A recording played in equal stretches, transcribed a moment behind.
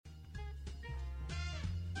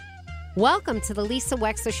Welcome to the Lisa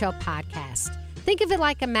Wexler Show podcast. Think of it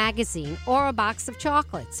like a magazine or a box of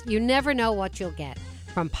chocolates. You never know what you'll get.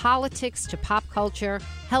 From politics to pop culture,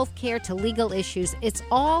 healthcare to legal issues, it's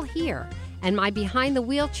all here. And my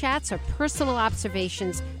behind-the-wheel chats are personal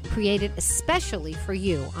observations created especially for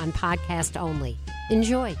you on podcast only.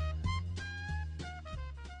 Enjoy.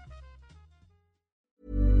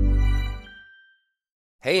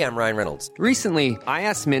 Hey, I'm Ryan Reynolds. Recently, I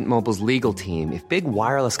asked Mint Mobile's legal team if big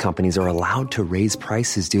wireless companies are allowed to raise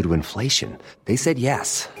prices due to inflation. They said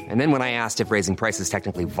yes. And then when I asked if raising prices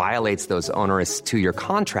technically violates those onerous two-year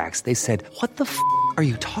contracts, they said, "What the f*** are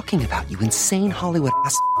you talking about, you insane Hollywood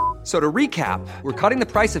ass?" So to recap, we're cutting the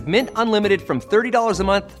price of Mint Unlimited from $30 a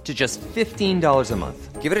month to just $15 a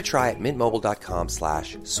month. Give it a try at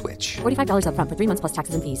mintmobile.com/switch. $45 up front for 3 months plus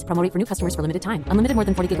taxes and fees. Promo rate for new customers for limited time. Unlimited more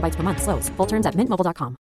than 40 gigabytes per month. Slows full terms at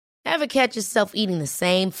mintmobile.com. Ever catch yourself eating the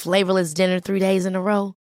same flavorless dinner 3 days in a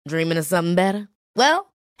row? Dreaming of something better?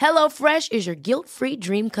 Well, HelloFresh is your guilt-free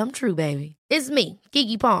dream come true, baby. It's me,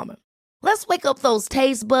 Keke Palmer. Let's wake up those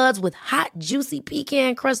taste buds with hot, juicy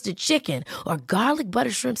pecan-crusted chicken or garlic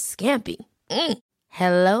butter shrimp scampi.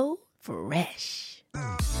 Hello Fresh.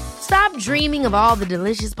 Stop dreaming of all the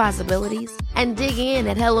delicious possibilities and dig in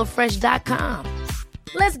at HelloFresh.com.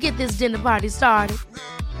 Let's get this dinner party started.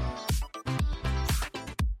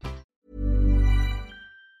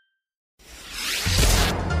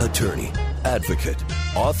 Attorney, advocate,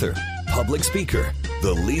 author, public speaker.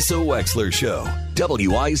 The Lisa Wexler Show.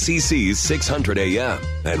 WICC 600 AM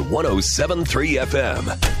and 107.3 FM.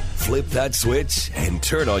 Flip that switch and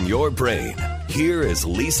turn on your brain. Here is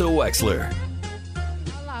Lisa Wexler.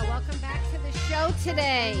 Hello, welcome back to the show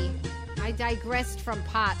today. I digressed from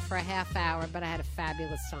pot for a half hour, but I had a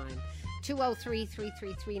fabulous time.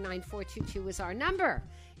 203-333-9422 is our number.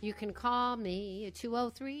 You can call me at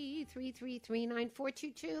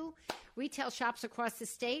 203-333-9422. Retail shops across the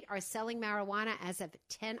state are selling marijuana as of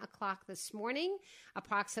 10 o'clock this morning.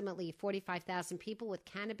 Approximately 45,000 people with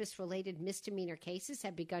cannabis-related misdemeanor cases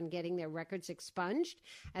have begun getting their records expunged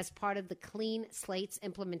as part of the Clean Slates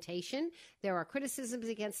implementation. There are criticisms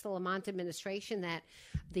against the Lamont administration that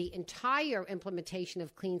the entire implementation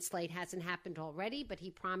of Clean Slate hasn't happened already, but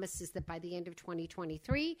he promises that by the end of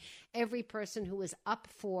 2023, every person who is up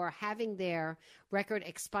for having their record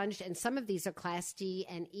expunged, and some of these are Class D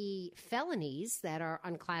and E felonies that are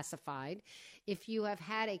unclassified. If you have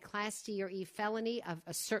had a Class D or E felony of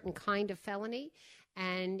a certain kind of felony,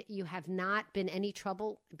 and you have not been in any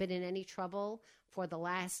trouble for the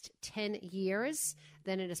last 10 years,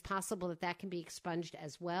 then it is possible that that can be expunged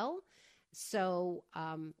as well. So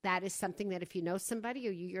that is something that if you know somebody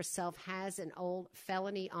or you yourself has an old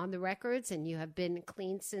felony on the records and you have been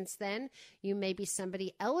clean since then, you may be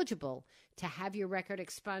somebody eligible to have your record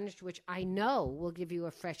expunged, which I know will give you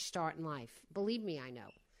a fresh start in life. Believe me, I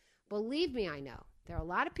know. Believe me, I know. There are a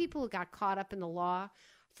lot of people who got caught up in the law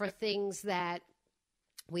for things that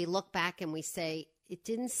we look back and we say, it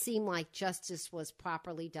didn't seem like justice was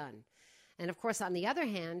properly done. And of course, on the other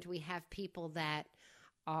hand, we have people that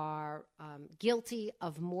are guilty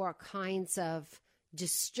of more kinds of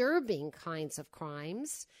disturbing kinds of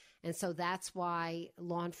crimes. And so that's why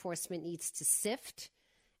law enforcement needs to sift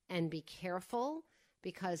and be careful,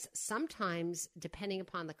 because sometimes, depending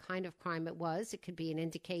upon the kind of crime it was, it could be an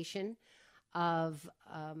indication of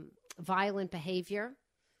violent behavior,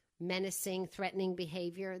 menacing, threatening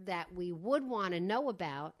behavior that we would want to know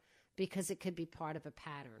about because it could be part of a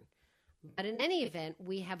pattern. But in any event,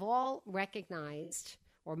 we have all recognized,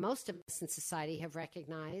 or most of us in society have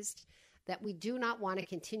recognized, that we do not want to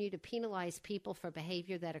continue to penalize people for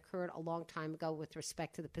behavior that occurred a long time ago with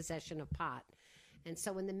respect to the possession of pot. And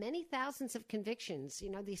so in the many thousands of convictions,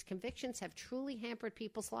 these convictions have truly hampered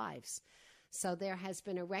people's lives. So there has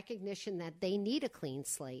been a recognition that they need a clean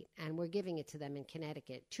slate, and we're giving it to them in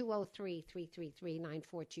Connecticut.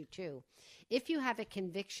 203-333-9422. If you have a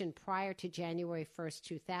conviction prior to January 1st,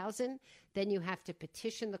 2000, then you have to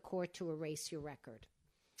petition the court to erase your record.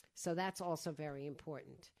 So that's also very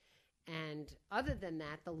important. And other than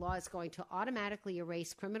that, the law is going to automatically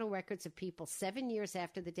erase criminal records of people 7 years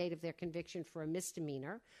after the date of their conviction for a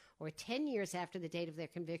misdemeanor, or 10 years after the date of their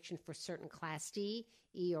conviction for certain Class D,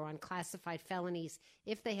 E, or unclassified felonies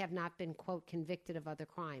if they have not been, quote, convicted of other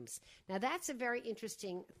crimes. Now, that's a very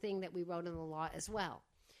interesting thing that we wrote in the law as well.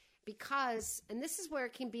 Because, and this is where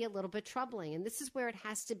it can be a little bit troubling, and this is where it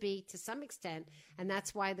has to be to some extent, and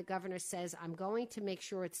that's why the governor says, I'm going to make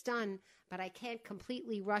sure it's done, but I can't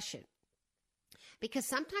completely rush it. Because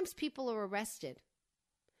sometimes people are arrested,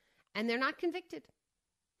 and they're not convicted.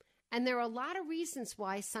 And there are a lot of reasons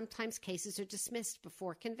why sometimes cases are dismissed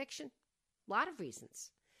before conviction. A lot of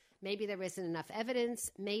reasons. Maybe there isn't enough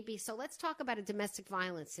evidence. Maybe. So let's talk about a domestic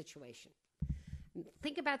violence situation.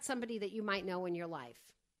 Think about somebody that you might know in your life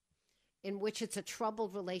in which it's a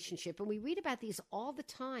troubled relationship. And we read about these all the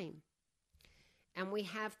time. And we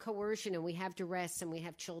have coercion and we have duress and we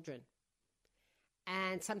have children.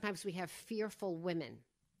 And sometimes we have fearful women.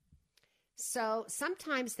 So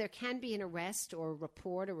sometimes there can be an arrest or a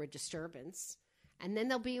report or a disturbance, and then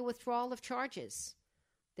there'll be a withdrawal of charges.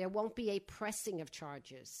 There won't be a pressing of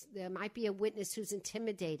charges. There might be a witness who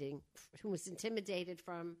was intimidated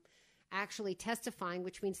from actually testifying,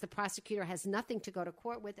 which means the prosecutor has nothing to go to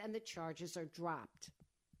court with, and the charges are dropped.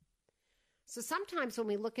 So sometimes when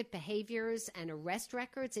we look at behaviors and arrest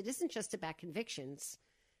records, it isn't just about convictions.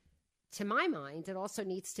 To my mind, it also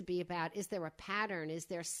needs to be about, is there a pattern? Is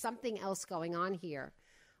there something else going on here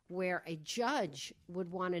where a judge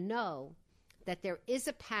would want to know that there is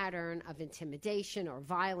a pattern of intimidation or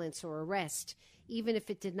violence or arrest, even if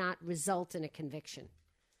it did not result in a conviction?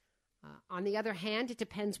 On the other hand, it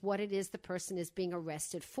depends what it is the person is being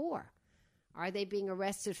arrested for. Are they being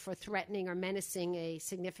arrested for threatening or menacing a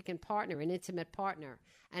significant partner, an intimate partner,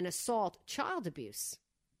 an assault, child abuse?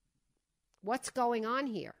 What's going on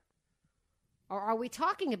here? Or are we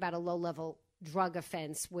talking about a low-level drug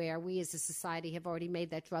offense where we as a society have already made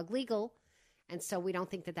that drug legal, and so we don't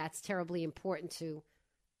think that that's terribly important to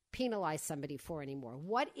penalize somebody for anymore?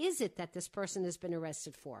 What is it that this person has been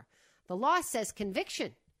arrested for? The law says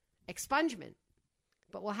conviction, expungement,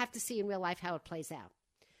 but we'll have to see in real life how it plays out.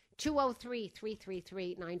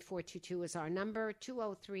 203-333-9422 is our number,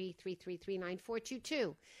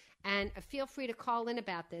 203-333-9422. And feel free to call in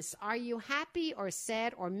about this. Are you happy or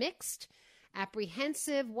sad or mixed?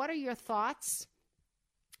 Apprehensive? What are your thoughts?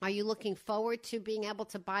 Are you looking forward to being able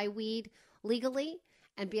to buy weed legally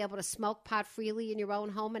and be able to smoke pot freely in your own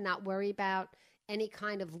home and not worry about any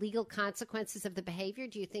kind of legal consequences of the behavior?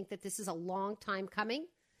 Do you think that this is a long time coming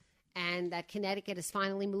and that Connecticut has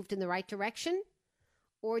finally moved in the right direction?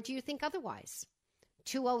 Or do you think otherwise?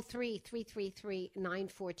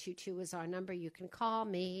 203-333-9422 is our number. You can call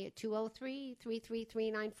me at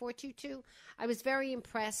 203-333-9422. I was very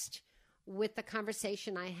impressed with the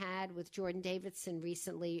conversation I had with Jordan Davidson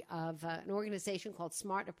recently of an organization called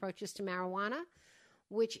Smart Approaches to Marijuana,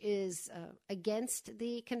 which is against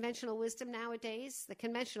the conventional wisdom nowadays. The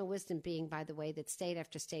conventional wisdom being, by the way, that state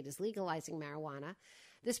after state is legalizing marijuana.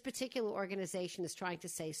 This particular organization is trying to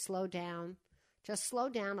say, slow down, just slow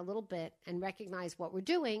down a little bit and recognize what we're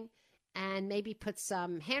doing and maybe put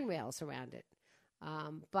some handrails around it.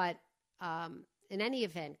 But in any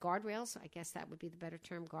event, guardrails, I guess that would be the better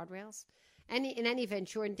term, guardrails. In any event,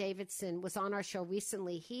 Jordan Davidson was on our show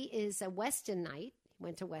recently. He is a Westonite. He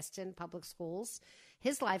went to Weston Public Schools.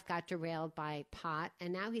 His life got derailed by pot,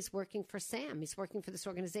 and now he's working for SAM. He's working for this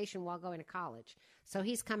organization while going to college. So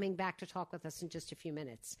he's coming back to talk with us in just a few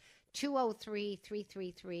minutes.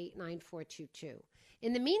 203-333-9422.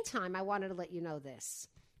 In the meantime, I wanted to let you know this.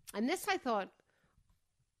 And this I thought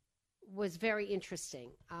was very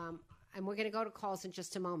interesting. And we're going to go to calls in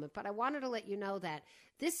just a moment. But I wanted to let you know that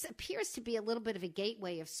this appears to be a little bit of a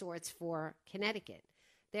gateway of sorts for Connecticut.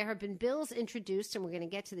 There have been bills introduced, and we're going to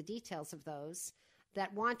get to the details of those,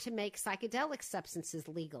 that want to make psychedelic substances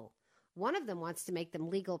legal. One of them wants to make them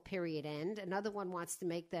legal, period, end. Another one wants to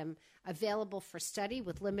make them available for study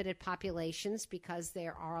with limited populations, because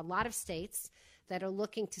there are a lot of states that are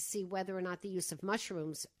looking to see whether or not the use of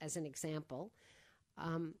mushrooms, as an example,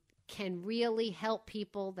 can really help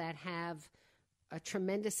people that have a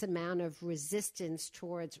tremendous amount of resistance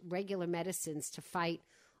towards regular medicines to fight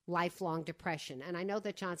lifelong depression. And I know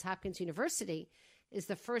that Johns Hopkins University is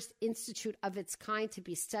the first institute of its kind to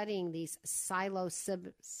be studying these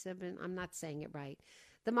psilocybin, I'm not saying it right,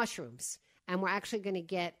 the mushrooms. And we're actually going to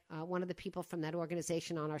get one of the people from that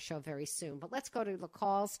organization on our show very soon. But let's go to the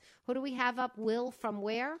calls. Who do we have up? Will from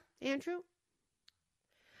where, Andrew?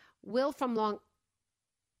 Will from Will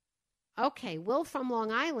from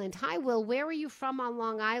Long Island. Hi, Will. Where are you from on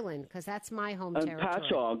Long Island? Because that's my home territory.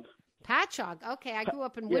 Patchogue. Patchogue. Okay, I grew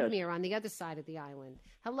up in Woodmere on the other side of the island.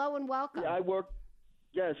 Hello and welcome. Yeah, I work.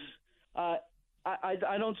 Yes, I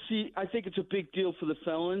don't see. I think it's a big deal for the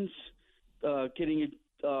felons getting it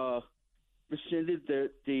rescinded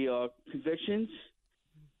the convictions.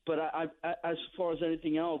 But I, as far as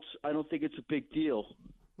anything else, I don't think it's a big deal.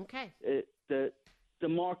 Okay. The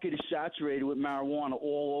market is saturated with marijuana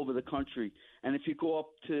all over the country, and if you go up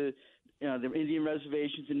to the Indian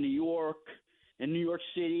reservations in New York, in New York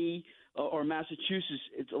City, or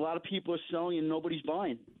Massachusetts, a lot of people are selling and nobody's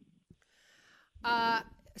buying. Oh,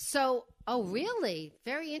 really?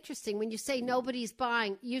 Very interesting. When you say nobody's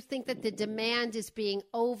buying, you think that the demand is being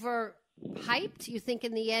hyped? You think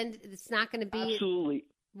in the end it's not going to be? Absolutely.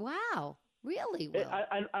 Wow. Really? Will?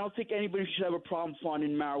 I don't think anybody should have a problem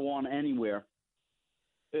finding marijuana anywhere.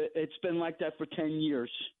 It's been like that for 10 years.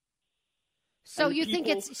 So you think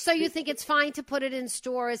it's fine to put it in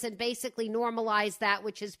stores and basically normalize that,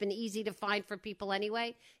 which has been easy to find for people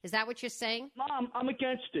anyway? Is that what you're saying? No, I'm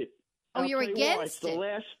against it. Oh, you're against it?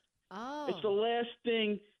 It's the last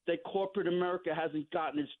thing that corporate America hasn't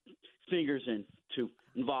gotten its fingers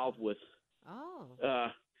involved with. Oh.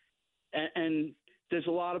 And there's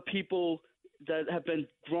a lot of people that have been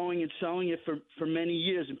growing and selling it for many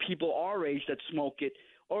years, and people our age that smoke it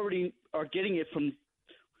already are getting it from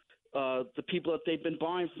the people that they've been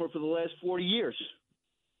buying for the last 40 years.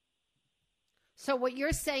 So what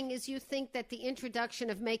you're saying is you think that the introduction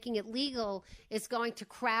of making it legal is going to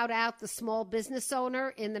crowd out the small business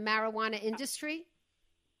owner in the marijuana industry?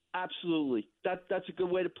 Absolutely. That's a good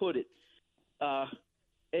way to put it.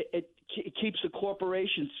 It keeps the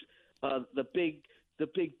corporations, the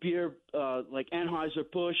big beer like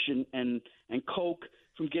Anheuser-Busch and Coke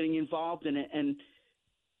from getting involved in it, and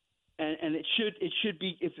it should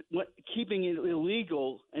be keeping it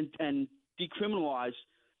illegal and decriminalized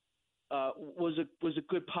was a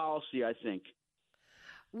good policy, I think.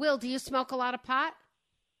 Will, do you smoke a lot of pot?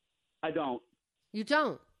 I don't. You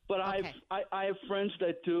don't? But okay. I have friends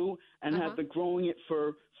that do and have been growing it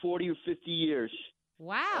for 40 or 50 years.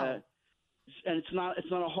 Wow. And it's not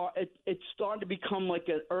a hard. It's starting to become like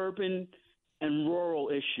an urban and rural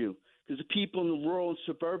issue because the people in the rural and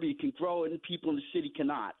suburbia can grow it and people in the city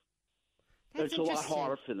cannot. That's it's a lot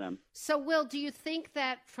harder for them. So, Will, do you think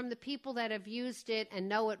that from the people that have used it and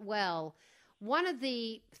know it well, one of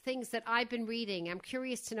the things that I've been reading, I'm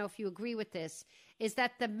curious to know if you agree with this, is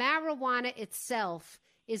that the marijuana itself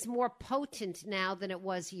is more potent now than it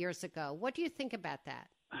was years ago. What do you think about that?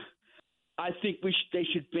 I think they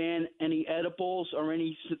should ban any edibles or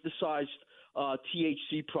any synthesized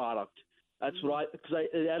THC product. That's because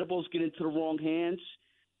edibles get into the wrong hands.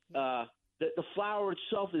 The flower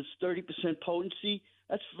itself is 30% potency.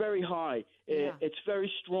 That's very high. Yeah. It's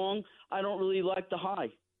very strong. I don't really like the high.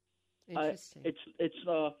 Interesting.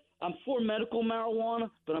 I'm for medical marijuana,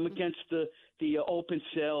 but I'm against the open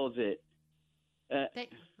sale of it. Okay.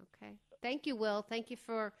 Thank you, Will. Thank you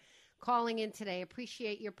for calling in today.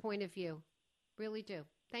 Appreciate your point of view. Really do.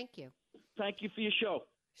 Thank you. Thank you for your show.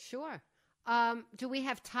 Sure. Do we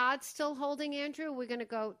have Todd still holding, Andrew? We're going to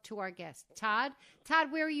go to our guest. Todd,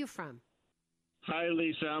 where are you from? Hi,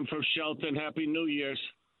 Lisa. I'm from Shelton. Happy New Year's.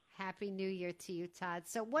 Happy New Year to you, Todd.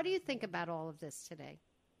 So what do you think about all of this today?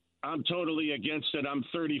 I'm totally against it. I'm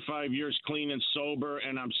 35 years clean and sober,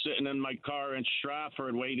 and I'm sitting in my car in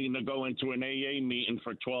Stratford waiting to go into an AA meeting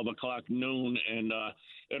for 12 o'clock noon. And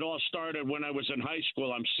it all started when I was in high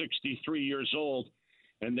school. I'm 63 years old,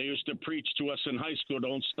 and they used to preach to us in high school,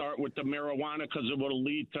 don't start with the marijuana because it will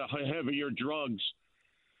lead to heavier drugs.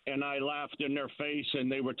 And I laughed in their face,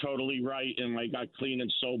 and they were totally right. And I got clean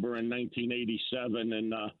and sober in 1987.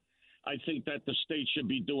 And I think that the state should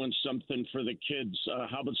be doing something for the kids.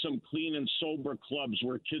 How about some clean and sober clubs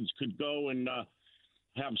where kids could go and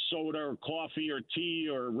have soda or coffee or tea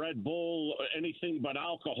or Red Bull, anything but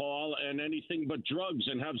alcohol and anything but drugs,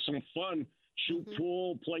 and have some fun, shoot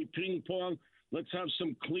pool, play ping pong. Let's have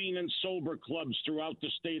some clean and sober clubs throughout the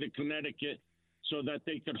state of Connecticut, so that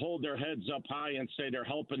they could hold their heads up high and say they're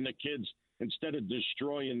helping the kids instead of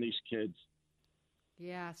destroying these kids.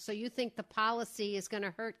 Yeah. So you think the policy is going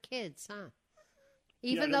to hurt kids, huh?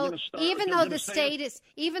 Even though the state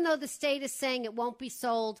is saying it won't be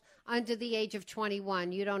sold under the age of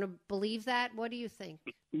 21, you don't believe that? What do you think?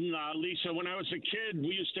 No, Lisa, when I was a kid,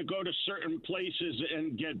 we used to go to certain places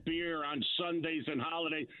and get beer on Sundays and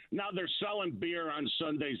holidays. Now they're selling beer on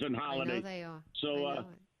Sundays and holidays. I know they are. So,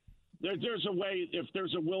 there's a way. If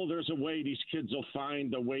there's a will, there's a way. These kids will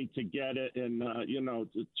find a way to get it, and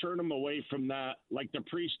to turn them away from that. Like the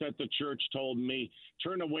priest at the church told me,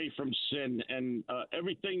 turn away from sin, and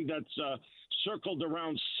everything that's circled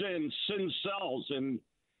around sin sells, and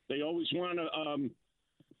they always want to.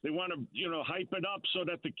 They want to, hype it up so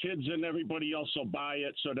that the kids and everybody else will buy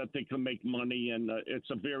it, so that they can make money, and it's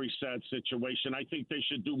a very sad situation. I think they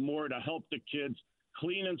should do more to help the kids.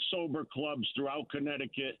 Clean and sober clubs throughout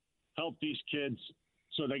Connecticut. Help these kids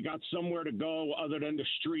so they got somewhere to go other than the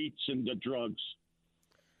streets and the drugs.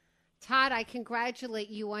 Todd, I congratulate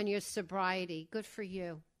you on your sobriety. Good for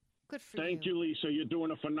you. Good for you. Thank you, Lisa. You're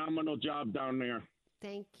doing a phenomenal job down there.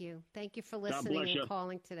 Thank you. Thank you for listening and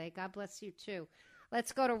calling today. God bless you, too.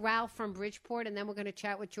 Let's go to Ralph from Bridgeport, and then we're going to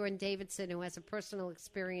chat with Jordan Davidson, who has a personal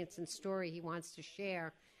experience and story he wants to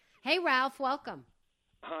share. Hey, Ralph, welcome.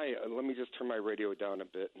 Hi. Let me just turn my radio down a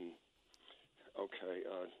bit and Okay,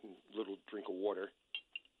 little drink of water.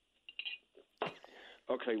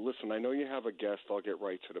 Okay, listen, I know you have a guest. I'll get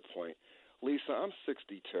right to the point. Lisa, I'm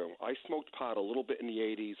 62. I smoked pot a little bit in the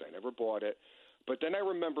 80s. I never bought it. But then I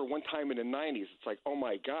remember one time in the 90s, it's like, oh,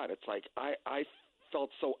 my God. It's like I felt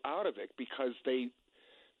so out of it because they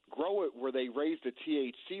grow it where they raise the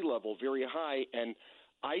THC level very high. And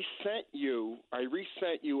I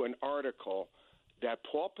resent you an article that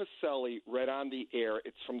Paul Pacelli read on the air.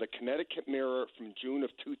 It's from the Connecticut Mirror from June of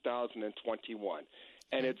 2021.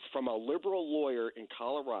 And it's from a liberal lawyer in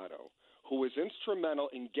Colorado who was instrumental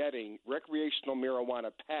in getting recreational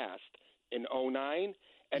marijuana passed in 2009.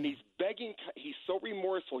 And he's so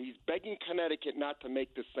remorseful, he's begging Connecticut not to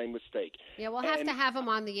make the same mistake. Yeah, we'll have to have him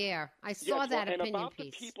on the air. I saw that opinion piece. And about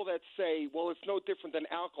the people that say, well, it's no different than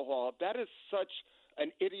alcohol, that is such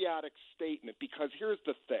an idiotic statement because here's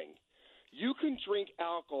the thing. You can drink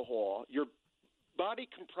alcohol. Your body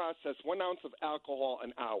can process 1 ounce of alcohol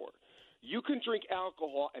an hour. You can drink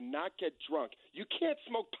alcohol and not get drunk. You can't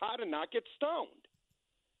smoke pot and not get stoned.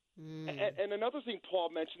 And another thing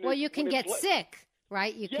Paul mentioned you can get sick,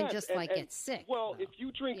 right? You can just get sick. Well, if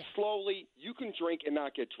you drink slowly, you can drink and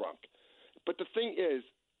not get drunk. But the thing is,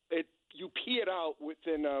 you pee it out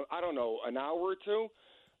within, an hour or two.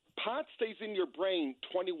 Pot stays in your brain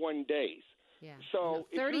 21 days. Yeah. So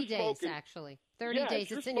 30 days, smoking, actually. 30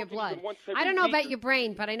 days. It's in your blood. I don't know about your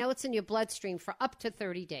brain, but I know it's in your bloodstream for up to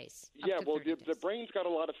 30 days. The brain's got a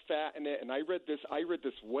lot of fat in it, and I read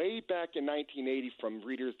this way back in 1980 from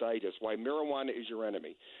Reader's Digest, Why Marijuana is Your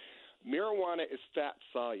Enemy. Marijuana is fat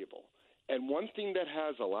soluble, and one thing that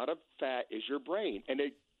has a lot of fat is your brain, and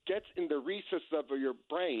it gets in the recesses of your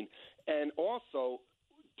brain. And also,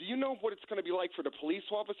 do you know what it's going to be like for the police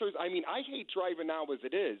officers? I mean, I hate driving now as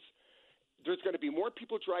it is. There's going to be more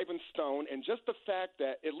people driving stoned, and just the fact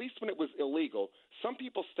that, at least when it was illegal, some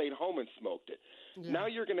people stayed home and smoked it. Yeah. Now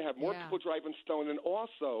you're going to have more people driving stoned, and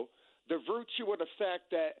also the virtue of the fact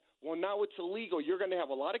that, well, now it's illegal. You're going to have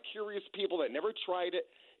a lot of curious people that never tried it.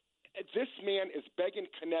 This man is begging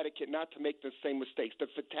Connecticut not to make the same mistakes. The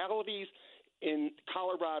fatalities in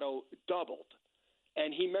Colorado doubled,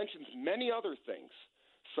 and he mentions many other things.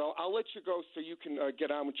 So I'll let you go so you can get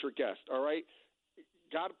on with your guest, all right?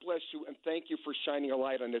 God bless you, and thank you for shining a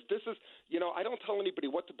light on this. This is, I don't tell anybody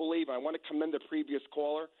what to believe. I want to commend the previous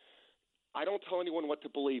caller. I don't tell anyone what to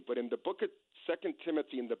believe, but in the book of 2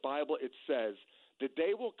 Timothy in the Bible, it says, the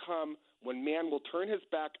day will come when man will turn his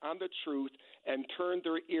back on the truth and turn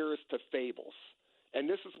their ears to fables. And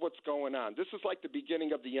this is what's going on. This is like the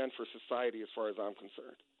beginning of the end for society as far as I'm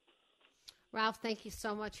concerned. Ralph, thank you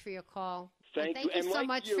so much for your call. Thank you so like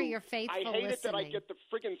much for your faithful listening. I hate it that I get the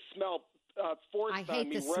friggin' smell forced on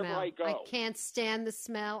me wherever I go. I can't stand the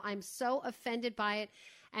smell. I'm so offended by it.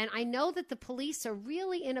 And I know that the police are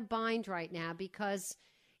really in a bind right now because,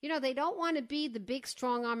 they don't want to be the big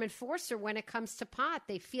strong-arm enforcer when it comes to pot.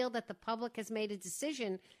 They feel that the public has made a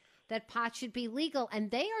decision that pot should be legal, and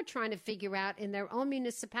they are trying to figure out in their own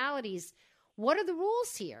municipalities, what are the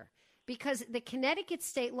rules here? Because the Connecticut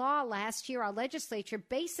state law last year, our legislature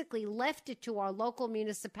basically left it to our local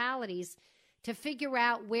municipalities to figure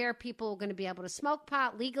out where people are going to be able to smoke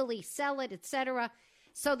pot, legally sell it, etc.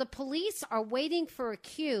 So the police are waiting for a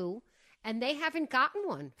cue, and they haven't gotten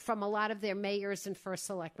one from a lot of their mayors and first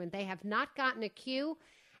selectmen. They have not gotten a cue.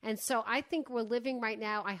 And so I think we're living right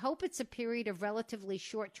now, I hope it's a period of relatively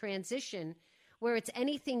short transition where it's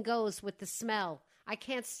anything goes with the smell. I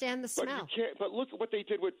can't stand the smell. But look at what they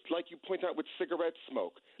did with, like you point out, with cigarette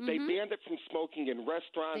smoke. Mm-hmm. They banned it from smoking in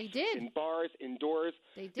restaurants, in bars, indoors.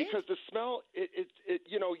 They did. Because the smell,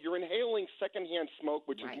 you're inhaling secondhand smoke,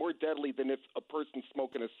 which is more deadly than if a person's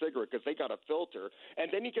smoking a cigarette because they got a filter. And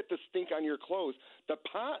then you get the stink on your clothes. The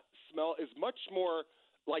pot smell is much more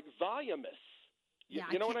like voluminous. Yeah,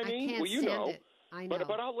 you know what I mean? I can't stand it. I know.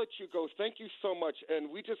 But I'll let you go. Thank you so much. And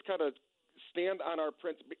we just got to stand on our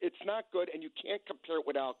principle. It's not good, and you can't compare it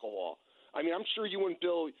with alcohol. I mean, I'm sure you and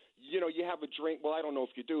Bill, you have a drink. Well, I don't know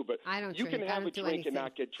if you do, but you can have a drink and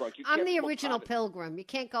not get drunk. I'm the original pilgrim. You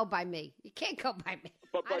can't go by me. You can't go by me.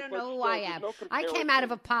 I don't know who I am. I came out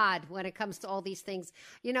of a pod when it comes to all these things.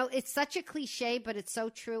 It's such a cliche, but it's so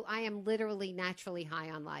true. I am literally naturally high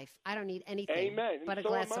on life. I don't need anything but a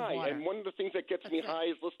glass of water. And one of the things that gets me high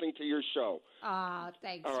is listening to your show.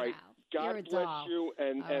 Thanks, all right. Ralph. God bless you,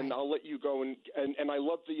 and I'll let you go. And I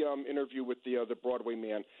love the interview with the Broadway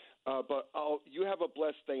man. But you have a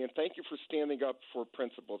blessed day, and thank you for standing up for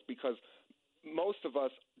principles because most of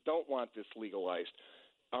us don't want this legalized.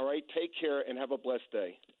 All right, take care and have a blessed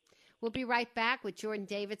day. We'll be right back with Jordan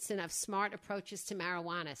Davidson of Smart Approaches to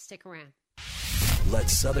Marijuana. Stick around. Let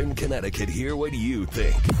Southern Connecticut hear what you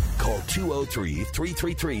think. Call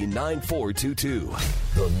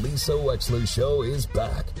 203-333-9422. The Lisa Wexler Show is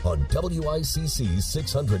back on WICC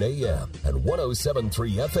 600 AM and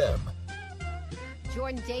 107.3 FM.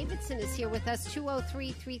 Jordan Davidson is here with us,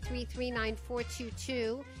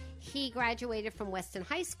 203-333-9422. He graduated from Weston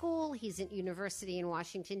High School. He's at University in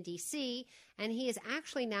Washington, D.C., and he is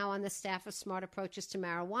actually now on the staff of Smart Approaches to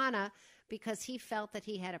Marijuana because he felt that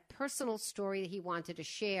he had a personal story that he wanted to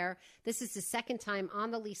share. This is the second time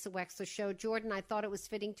on the Lisa Wexler Show. Jordan, I thought it was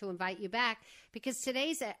fitting to invite you back because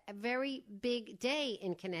today's a very big day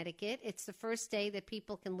in Connecticut. It's the first day that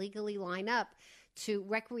people can legally line up to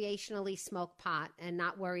recreationally smoke pot and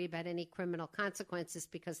not worry about any criminal consequences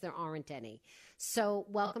because there aren't any. So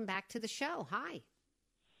welcome back to the show. Hi.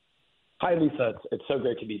 Hi, Lisa. It's so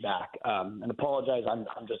great to be back. And apologize, I'm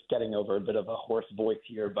just getting over a bit of a hoarse voice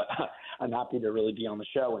here, but I'm happy to really be on the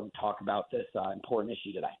show and talk about this important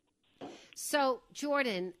issue today. So,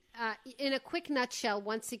 Jordan, in a quick nutshell,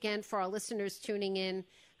 once again, for our listeners tuning in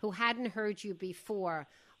who hadn't heard you before,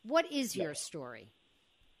 what is your story?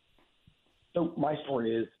 So my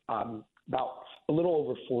story is about a little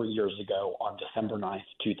over 4 years ago on December 9th,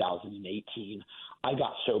 2018, I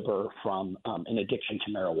got sober from an addiction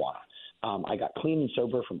to marijuana. I got clean and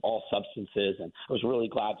sober from all substances, and I was really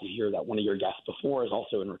glad to hear that one of your guests before is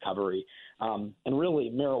also in recovery. And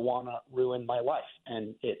really, marijuana ruined my life,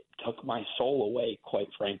 and it took my soul away, quite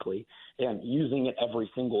frankly. And using it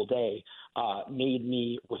every single day made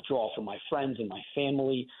me withdraw from my friends and my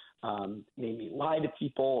family, made me lie to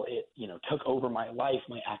people. It, took over my life,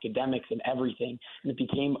 my academics and everything, and it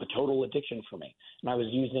became a total addiction for me. And I was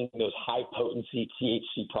using those high potency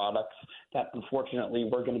THC products that unfortunately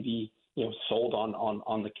were going to be, sold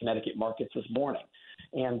on the Connecticut markets this morning.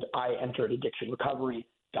 And I entered addiction recovery,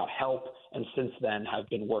 got help, and since then have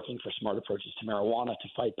been working for Smart Approaches to Marijuana to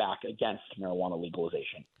fight back against marijuana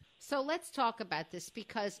legalization. So let's talk about this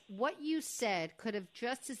because what you said could have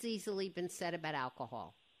just as easily been said about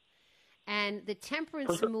alcohol. And the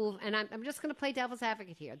temperance and I'm just going to play devil's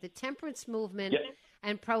advocate here. The temperance movement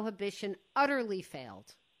and prohibition utterly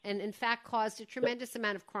failed and, in fact, caused a tremendous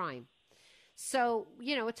amount of crime. So,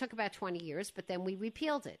 it took about 20 years, but then we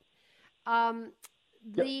repealed it.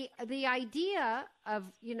 The idea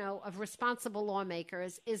of responsible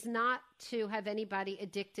lawmakers is not to have anybody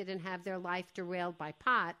addicted and have their life derailed by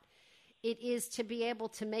pot. It is to be able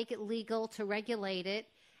to make it legal, to regulate it,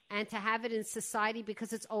 and to have it in society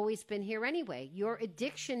because it's always been here anyway. Your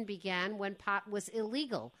addiction began when pot was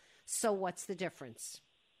illegal. So what's the difference?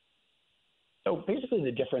 So basically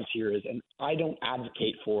the difference here is, and I don't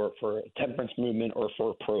advocate for a temperance movement or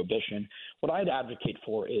for prohibition. What I'd advocate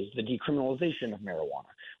for is the decriminalization of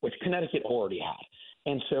marijuana, which Connecticut already had.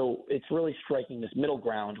 And so it's really striking this middle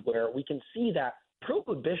ground where we can see that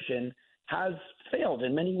prohibition has failed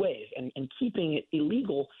in many ways, and keeping it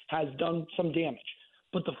illegal has done some damage.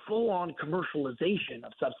 But the full-on commercialization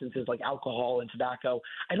of substances like alcohol and tobacco,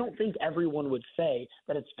 I don't think everyone would say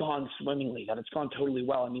that it's gone swimmingly, that it's gone totally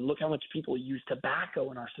well. I mean, look how much people use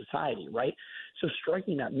tobacco in our society, right? So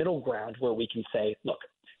striking that middle ground where we can say, look,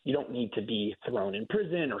 you don't need to be thrown in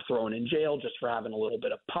prison or thrown in jail just for having a little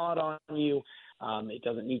bit of pot on you. It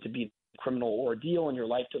doesn't need to be a criminal ordeal, and your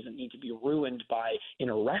life doesn't need to be ruined by an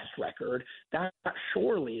arrest record. That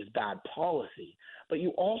surely is bad policy. But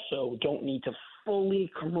you also don't need to fully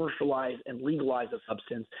commercialize and legalize a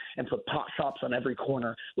substance and put pot shops on every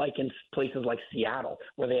corner, like in places like Seattle,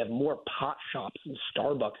 where they have more pot shops than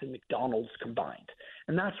Starbucks and McDonald's combined.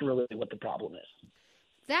 And that's really what the problem is.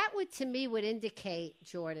 That would, to me, would indicate,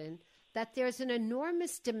 Jordan, that there's an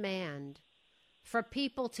enormous demand for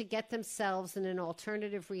people to get themselves in an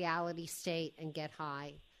alternative reality state and get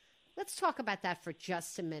high. Let's talk about that for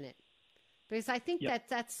just a minute, because I think that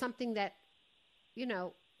that's something that,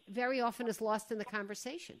 very often is lost in the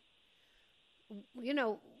conversation.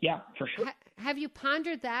 Yeah, for sure. Have you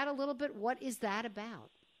pondered that a little bit? What is that about?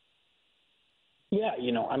 Yeah,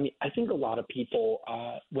 I think a lot of people,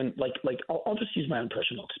 when I'll just use my own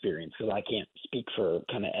personal experience because I can't speak for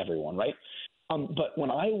kind of everyone, right? But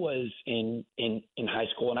when I was in high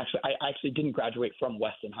school, and I actually didn't graduate from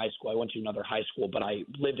Weston High School. I went to another high school, but I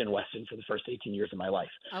lived in Weston for the first 18 years of my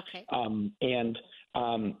life. Okay.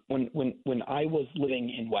 When I was living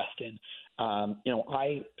in Weston,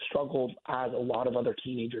 I struggled, as a lot of other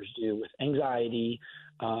teenagers do, with anxiety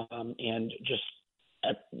and just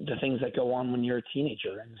the things that go on when you're a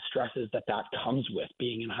teenager and the stresses that comes with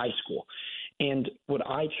being in high school. And what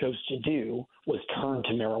I chose to do was turn to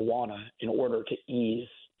marijuana in order to ease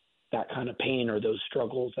that kind of pain or those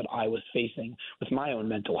struggles that I was facing with my own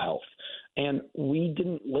mental health. And we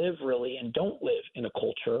didn't live really and don't live in a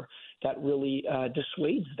culture that really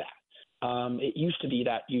dissuades that. It used to be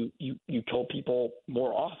that you told people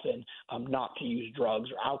more often not to use drugs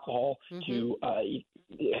or alcohol to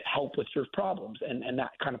help with your problems, and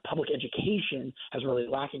that kind of public education has really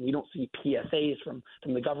lacking. We don't see PSAs from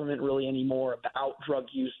the government really anymore about drug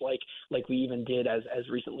use like we even did as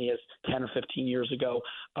recently as 10 or 15 years ago.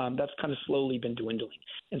 That's kind of slowly been dwindling.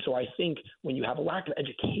 And so I think when you have a lack of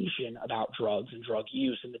education about drugs and drug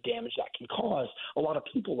use and the damage that can cause, a lot of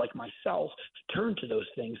people like myself turn to those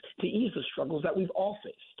things to ease the struggles that we've all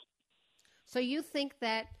faced. So do you think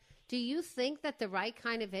that the right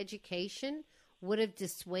kind of education would have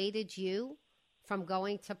dissuaded you from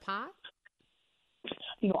going to pot?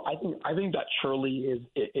 I think that surely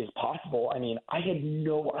is possible. I mean, I had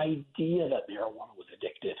no idea that marijuana was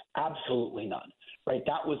addictive. Absolutely none. Right?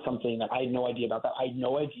 That was something that I had no idea about. That I had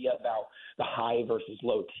no idea about the high versus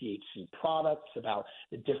low THC products, about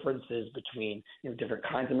the differences between different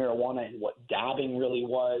kinds of marijuana and what dabbing really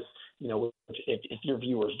was. Which if your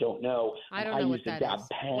viewers don't know, I don't know what that dab is.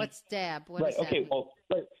 Pen. What's dab? What right. Does Okay. That mean? Well,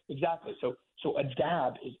 right. Exactly. So a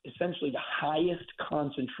dab is essentially the highest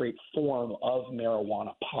concentrate form of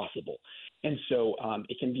marijuana possible. And so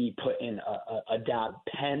it can be put in a dab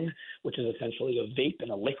pen, which is essentially a vape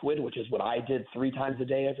and a liquid, which is what I did 3 times a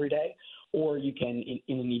day every day. Or you can,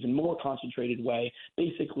 in an even more concentrated way,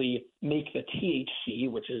 basically make the THC,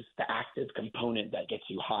 which is the active component that gets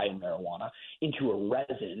you high in marijuana, into a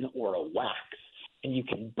resin or a wax. And you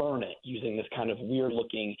can burn it using this kind of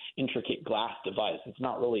weird-looking, intricate glass device. It's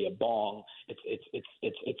not really a bong.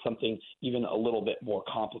 It's something even a little bit more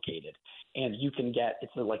complicated. And you can get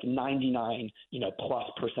it's like 99 plus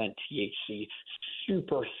percent THC,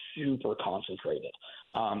 super concentrated.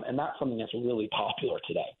 And that's something that's really popular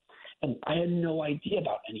today. And I had no idea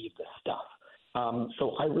about any of this stuff.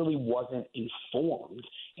 So I really wasn't informed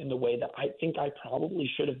in the way that I think I probably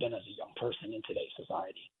should have been as a young person in today's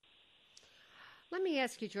society. Let me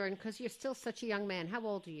ask you, Jordan, because you're still such a young man. How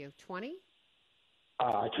old are you? 20?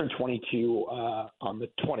 I turned 22 on the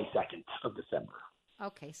 22nd of December.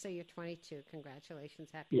 Okay, so you're 22. Congratulations.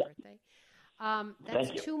 Happy birthday.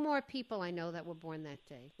 That's 2 more people I know that were born that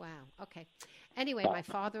day. Wow. Okay. Anyway, my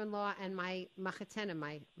father-in-law and my machetena,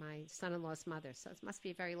 my son-in-law's mother. So it must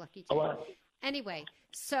be a very lucky day. Oh, wow. Anyway,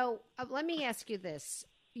 so let me ask you this.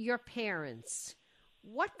 Your parents,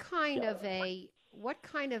 what kind of a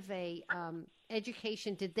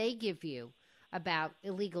education did they give you about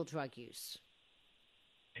illegal drug use?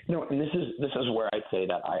 And this is where I'd say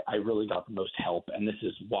that I really got the most help, and this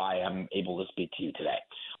is why I'm able to speak to you today.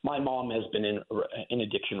 My mom has been in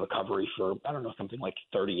addiction recovery for, something like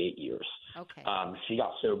 38 years. Okay. She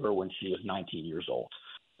got sober when she was 19 years old,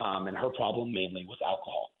 and her problem mainly was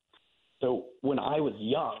alcohol. So when I was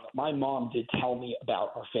young, my mom did tell me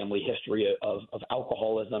about our family history of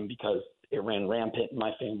alcoholism because it ran rampant in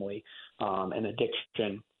my family, and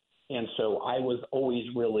addiction. And so I was always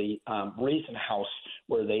really raised in a house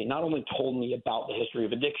where they not only told me about the history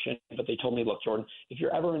of addiction, but they told me, look, Jordan, if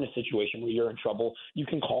you're ever in a situation where you're in trouble, you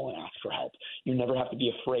can call and ask for help. You never have to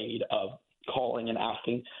be afraid of calling and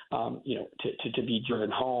asking, to be driven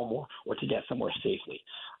home or to get somewhere safely.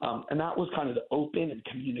 And that was kind of the open and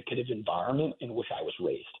communicative environment in which I was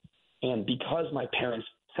raised. And because my parents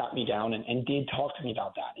sat me down and did talk to me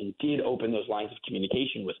about that and did open those lines of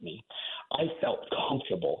communication with me, I felt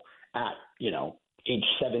comfortable at, age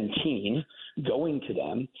 17, going to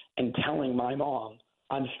them and telling my mom,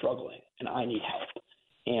 I'm struggling and I need help.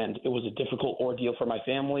 And it was a difficult ordeal for my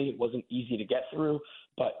family. It wasn't easy to get through.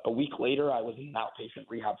 But a week later, I was in an outpatient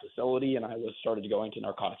rehab facility and I started going to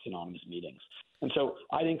Narcotics Anonymous meetings. And so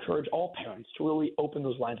I'd encourage all parents to really open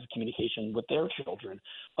those lines of communication with their children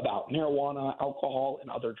about marijuana, alcohol, and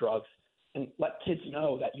other drugs, and let kids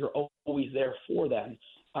know that you're always there for them.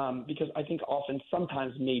 Because I think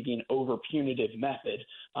sometimes maybe an over-punitive method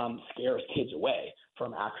scares kids away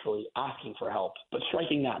from actually asking for help. But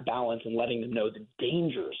striking that balance and letting them know the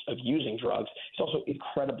dangers of using drugs is also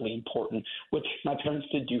incredibly important, which my parents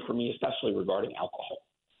did do for me, especially regarding alcohol.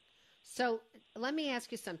 So let me ask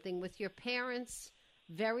you something. With your parents'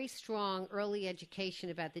 very strong early education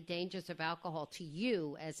about the dangers of alcohol to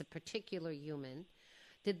you as a particular human,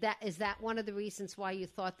 is that one of the reasons why you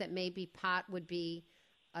thought that maybe pot would be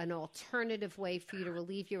an alternative way for you to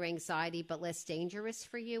relieve your anxiety, but less dangerous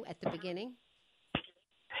for you at the beginning?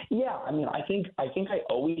 Yeah, I think I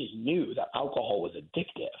always knew that alcohol was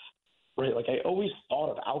addictive, right? Like I always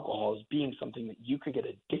thought of alcohol as being something that you could get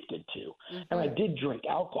addicted to. Mm-hmm. And I did drink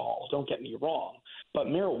alcohol, don't get me wrong, but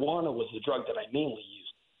marijuana was the drug that I mainly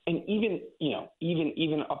used And even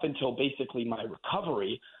up until basically my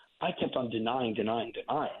recovery, I kept on denying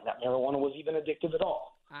that marijuana was even addictive at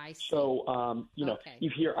all. I see. So, Okay.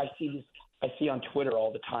 I see on Twitter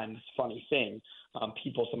all the time this funny thing.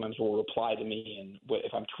 People sometimes will reply to me, and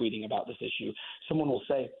if I'm tweeting about this issue, someone will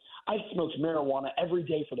say, "I've smoked marijuana every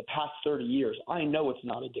day for the past 30 years. I know it's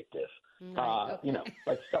not addictive." Right, okay.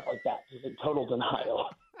 Like stuff like that. Just like total denial.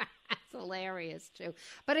 That's hilarious, too.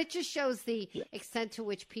 But it just shows the extent to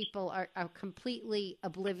which people are completely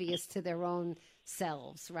oblivious to their own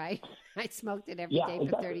selves, right? I smoked it every day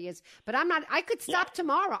for 30 years. But I'm not. I could stop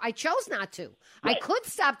tomorrow. I chose not to. Right. I could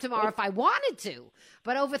stop tomorrow if I wanted to.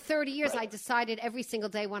 But over 30 years, I decided every single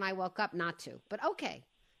day when I woke up not to. But okay.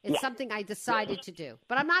 It's something I decided to do.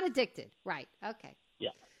 But I'm not addicted. Right. Okay. Yeah.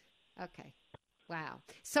 Okay. Wow.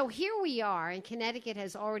 So here we are, and Connecticut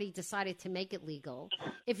has already decided to make it legal.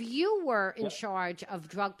 If you were in charge of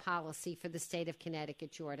drug policy for the state of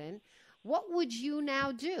Connecticut, Jordan, what would you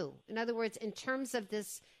now do? In other words, in terms of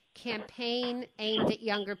this campaign aimed at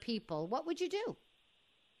younger people, what would you do?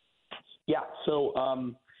 Yeah. So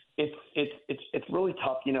it's really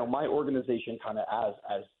tough. My organization kind of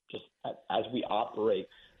as we operate,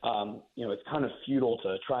 it's kind of futile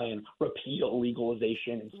to try and repeal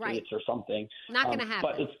legalization in states or something. Not going to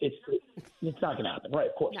happen. But it's not going to happen, right?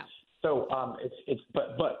 Of course. No. So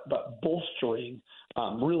but bolstering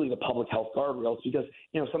really the public health guardrails, because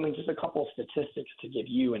just a couple of statistics to give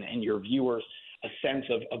you and your viewers a sense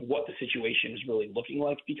of what the situation is really looking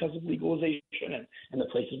like because of legalization and the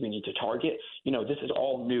places we need to target. This is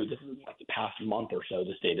all new. This is like the past month or so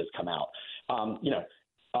this data has come out.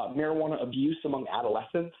 Marijuana abuse among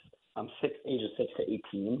adolescents, ages 6 to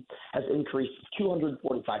 18, has increased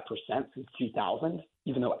 245% since 2000,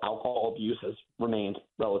 even though alcohol abuse has remained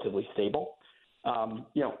relatively stable. And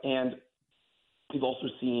we've also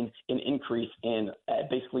seen an increase in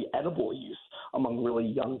basically edible use among really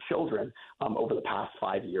young children over the past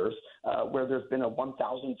 5 years, where there's been a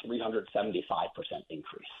 1,375%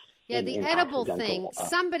 increase. Yeah, the edible thing,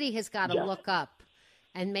 somebody has got to yes. look up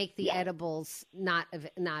and make the edibles not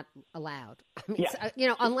allowed. I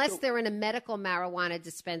mean, unless they're in a medical marijuana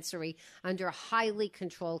dispensary under highly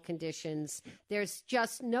controlled conditions, there's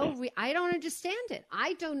just no I don't understand it.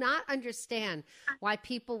 I do not understand why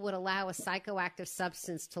people would allow a psychoactive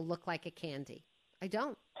substance to look like a candy. I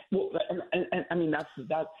don't. Well, and I mean, that's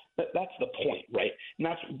the point, right? And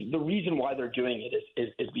that's the reason why they're doing it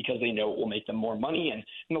is because they know it will make them more money. And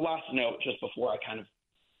the last note, just before I kind of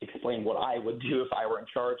explain what I would do if I were in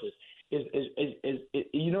charge, is they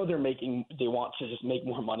want to just make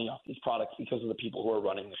more money off these products because of the people who are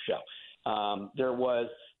running the show. There was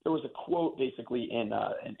a quote basically in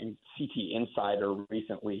CT Insider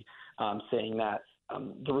recently saying that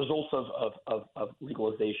the results of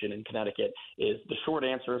legalization in Connecticut is the short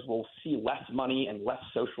answer is we'll see less money and less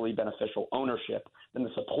socially beneficial ownership than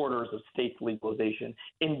the supporters of states' legalization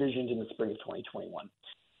envisioned in the spring of 2021.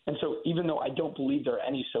 And so even though I don't believe there are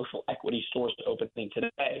any social equity stores opening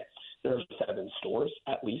today, there are 7 stores,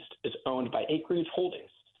 at least, is owned by Acreage Holdings.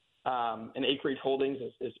 And Acreage Holdings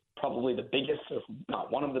is probably the biggest, if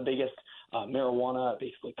not one of the biggest, marijuana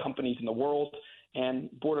basically companies in the world. And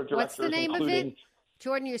board of directors, what's the name of it?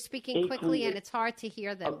 Jordan, you're speaking quickly and it's hard to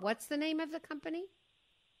hear them. What's the name of the company?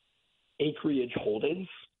 Acreage Holdings.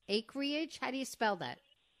 Acreage? How do you spell that?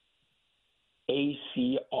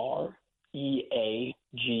 ACREAGE.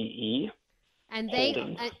 And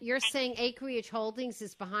you're saying Acreage Holdings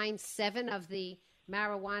is behind 7 of the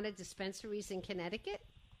marijuana dispensaries in Connecticut?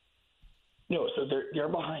 No, so they're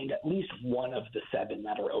behind at least one of the 7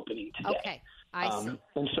 that are opening today. Okay, I see.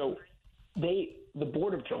 And so the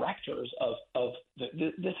board of directors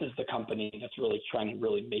this is the company that's really trying to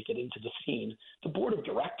really make it into the scene. The board of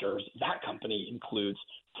directors, that company includes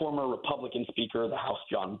former Republican Speaker of the House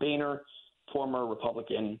John Boehner, former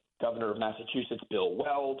Republican Governor of Massachusetts Bill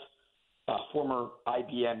Weld, former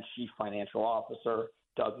IBM Chief Financial Officer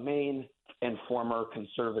Doug Main, and former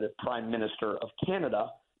Conservative Prime Minister of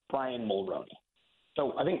Canada Brian Mulroney.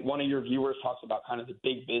 So I think one of your viewers talks about kind of the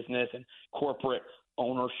big business and corporate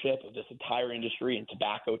ownership of this entire industry and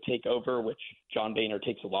tobacco takeover, which John Boehner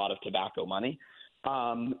takes a lot of tobacco money.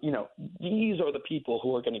 These are the people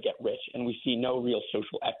who are going to get rich, and we see no real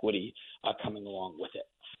social equity coming along with it.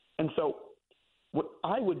 And so what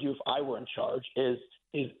I would do if I were in charge is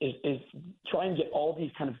try and get all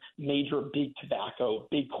these kind of major big tobacco,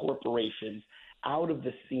 big corporations out of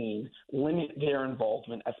the scene, limit their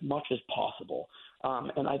involvement as much as possible.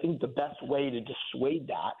 And I think the best way to dissuade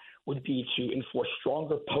that would be to enforce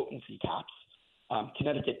stronger potency caps.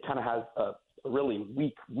 Connecticut kind of has a really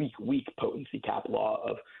weak potency cap law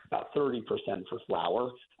of about 30% for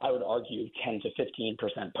flour. I would argue 10 to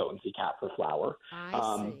 15% potency cap for flour.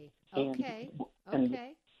 I see. Okay.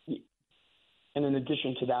 And in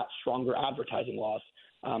addition to that, stronger advertising laws.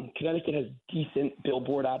 Connecticut has decent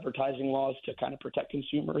billboard advertising laws to kind of protect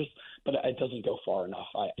consumers, but it doesn't go far enough.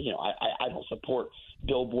 I don't support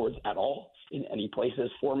billboards at all in any places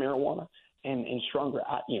for marijuana, and stronger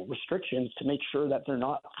restrictions to make sure that they're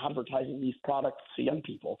not advertising these products to young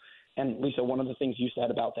people. And Lisa, one of the things you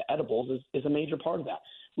said about the edibles is a major part of that.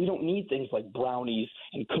 We don't need things like brownies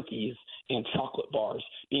and cookies and chocolate bars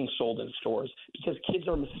being sold in stores because kids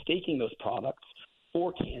are mistaking those products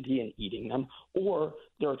for candy and eating them, or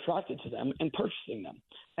they're attracted to them and purchasing them.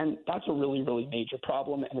 And that's a really, really major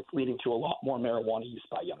problem, and it's leading to a lot more marijuana use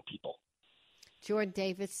by young people. Jordan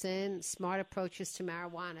Davidson, smart approaches to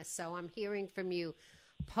marijuana. So I'm hearing from you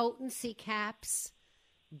potency caps,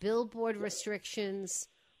 billboard restrictions,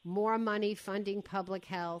 more money funding public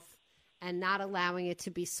health, and not allowing it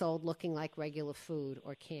to be sold looking like regular food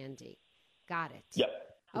or candy. Got it. Yep.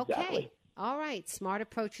 Exactly. Okay. All right. Smart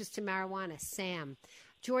approaches to marijuana. Sam.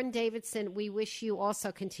 Jordan Davidson, we wish you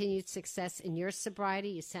also continued success in your sobriety.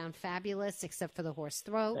 You sound fabulous, except for the hoarse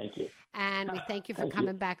throat. Thank you. And we thank you for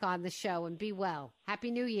coming back on the show, and be well.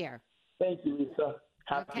 Happy New Year. Thank you, Lisa.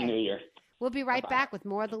 Happy New Year. We'll be right back with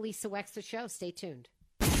more of the Lisa Wexler Show. Stay tuned.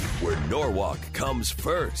 Where Norwalk comes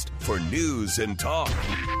first for news and talk.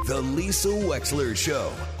 The Lisa Wexler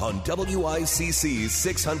Show on WICC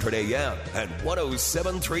 600 AM and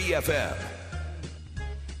 107.3 FM.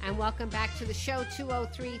 And welcome back to the show,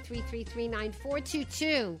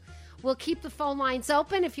 203-333-9422. We'll keep the phone lines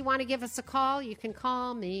open. If you want to give us a call, you can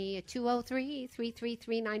call me at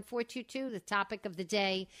 203-333-9422. The topic of the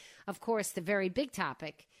day, of course, the very big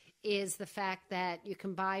topic, is the fact that you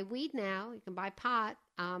can buy weed now. You can buy pot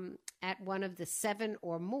at one of the 7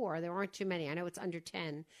 or more. There aren't too many. I know it's under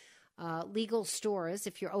 10 legal stores.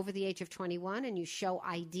 If you're over the age of 21 and you show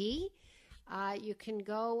ID, you can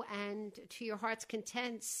go and, to your heart's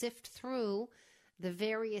content, sift through the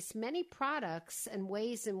many products and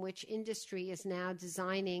ways in which industry is now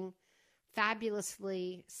designing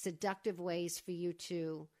fabulously seductive ways for you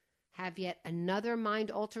to have yet another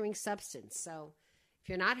mind-altering substance. So if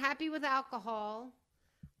you're not happy with alcohol,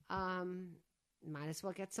 might as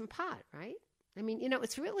well get some pot, right? I mean,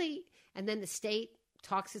 it's really, and then the state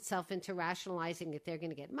talks itself into rationalizing that they're going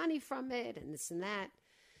to get money from it and this and that.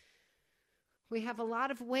 We have a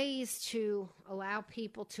lot of ways to allow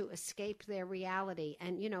people to escape their reality.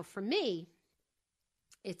 And, for me,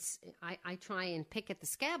 I try and pick at the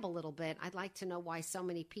scab a little bit. I'd like to know why so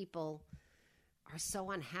many people are so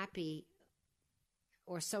unhappy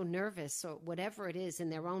or so nervous or whatever it is in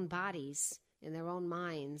their own bodies, in their own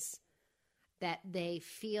minds, that they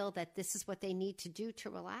feel that this is what they need to do to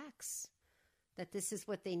relax, that this is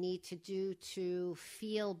what they need to do to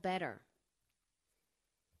feel better.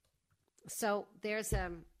 So there's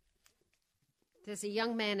a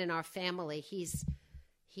young man in our family. He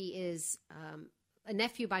is a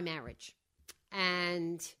nephew by marriage,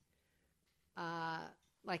 and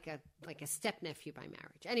like a step nephew by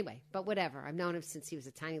marriage. Anyway, but whatever. I've known him since he was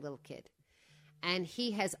a tiny little kid, and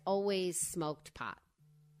he has always smoked pot.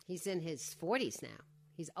 He's in his 40s now.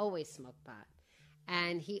 He's always smoked pot,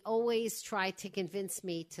 and he always tried to convince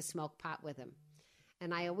me to smoke pot with him,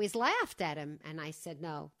 and I always laughed at him, and I said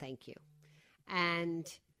no, thank you. And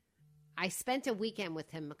I spent a weekend with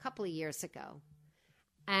him a couple of years ago,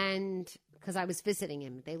 and because I was visiting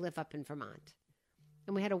him. They live up in Vermont.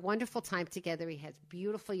 And we had a wonderful time together. He has a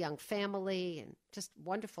beautiful young family and just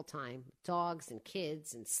wonderful time. Dogs and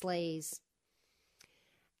kids and sleighs.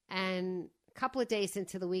 And a couple of days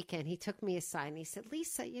into the weekend, he took me aside and he said,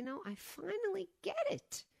 Lisa, I finally get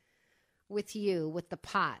it with you, with the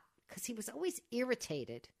pot. Because he was always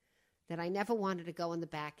irritated that I never wanted to go in the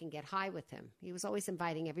back and get high with him. He was always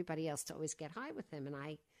inviting everybody else to always get high with him, and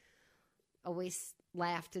I always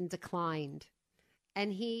laughed and declined.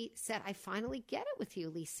 And he said, I finally get it with you,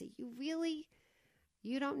 Lisa.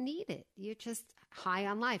 You don't need it. You're just high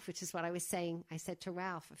on life, which is what I said to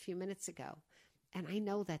Ralph a few minutes ago. And I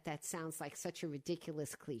know that sounds like such a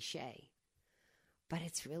ridiculous cliche, but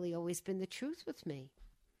it's really always been the truth with me.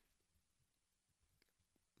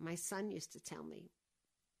 My son used to tell me,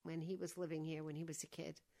 when he was living here, when he was a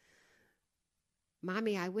kid,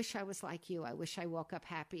 Mommy, I wish I was like you. I wish I woke up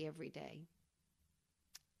happy every day.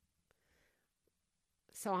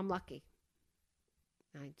 So I'm lucky.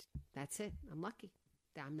 That's it. I'm lucky.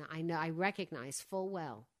 I recognize full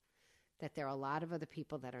well that there are a lot of other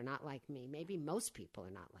people that are not like me. Maybe most people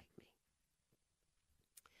are not like me.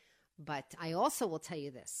 But I also will tell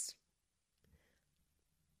you this.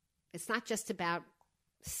 It's not just about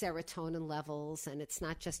serotonin levels, and it's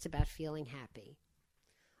not just about feeling happy.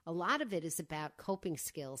 A lot of it is about coping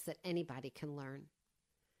skills that anybody can learn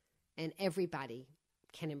and everybody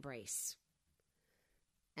can embrace.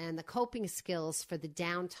 And the coping skills for the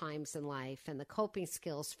down times in life, and the coping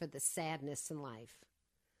skills for the sadness in life,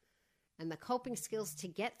 and the coping skills to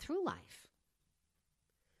get through life.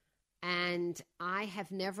 And I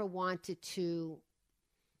have never wanted to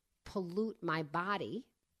pollute my body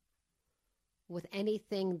with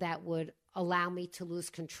anything that would allow me to lose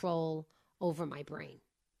control over my brain.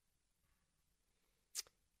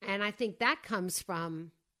 And I think that comes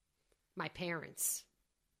from my parents,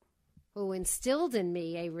 who instilled in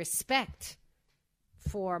me a respect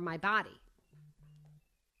for my body.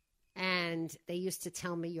 And they used to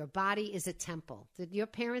tell me, your body is a temple. Did your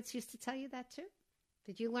parents used to tell you that too?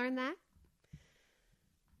 Did you learn that?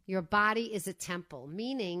 Your body is a temple,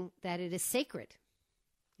 meaning that it is sacred.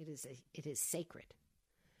 It is sacred.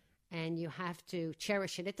 And you have to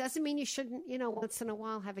cherish it. It doesn't mean you shouldn't, once in a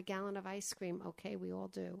while have a gallon of ice cream. Okay, we all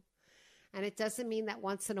do. And it doesn't mean that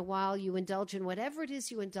once in a while you indulge in whatever it is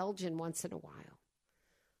you indulge in once in a while.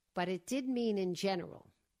 But it did mean in general,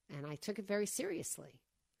 and I took it very seriously,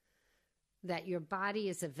 that your body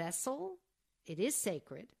is a vessel, it is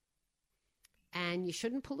sacred, and you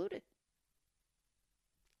shouldn't pollute it.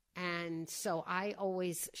 And so I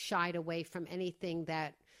always shied away from anything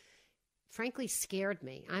that frankly scared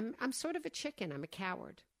me. I'm sort of a chicken. I'm a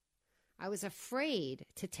coward. I was afraid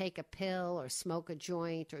to take a pill or smoke a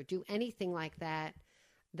joint or do anything like that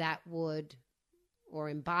would, or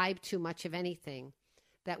imbibe too much of anything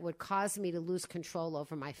that would cause me to lose control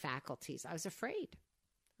over my faculties. I was afraid.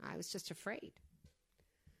 I was just afraid.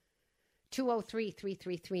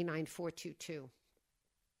 203-333-9422.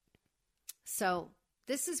 So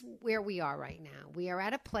this is where we are right now. We are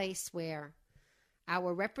at a place where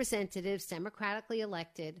our representatives, democratically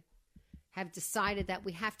elected, have decided that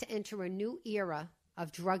we have to enter a new era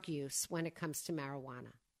of drug use when it comes to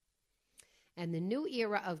marijuana. And the new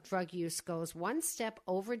era of drug use goes one step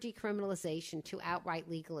over decriminalization to outright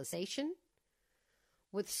legalization,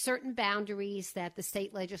 with certain boundaries that the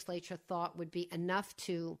state legislature thought would be enough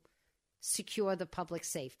to secure the public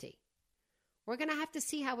safety. We're going to have to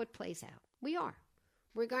see how it plays out. We are.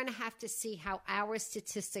 We're going to have to see how our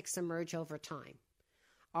statistics emerge over time.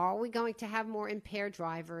 Are we going to have more impaired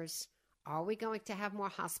drivers? Are we going to have more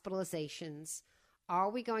hospitalizations? Are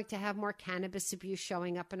we going to have more cannabis abuse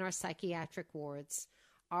showing up in our psychiatric wards?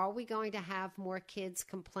 Are we going to have more kids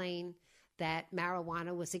complain that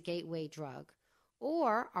marijuana was a gateway drug?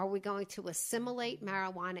 Or are we going to assimilate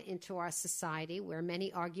marijuana into our society, where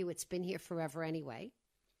many argue it's been here forever anyway,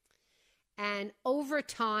 and over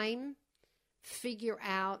time figure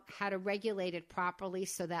out how to regulate it properly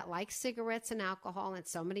so that, like cigarettes and alcohol and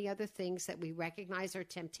so many other things that we recognize are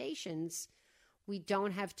temptations, we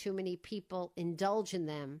don't have too many people indulge in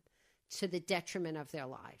them to the detriment of their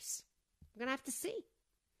lives? We're going to have to see.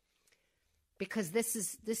 Because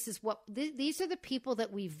these are the people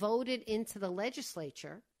that we voted into the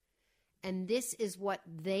legislature, and this is what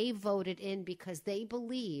they voted in because they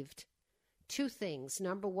believed two things.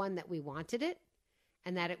 Number one, that we wanted it,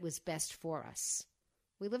 and that it was best for us.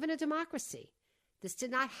 We live in a democracy. This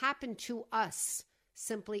did not happen to us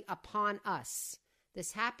simply upon us.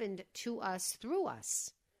 This happened to us through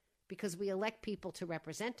us because we elect people to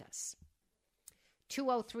represent us.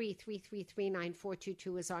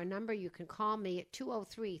 203-333-9422 is our number. You can call me at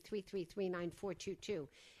 203-333-9422.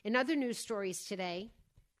 In other news stories today,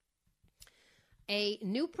 a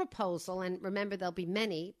new proposal, and remember there'll be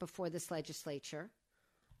many before this legislature,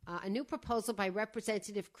 a new proposal by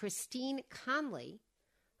Representative Christine Conley,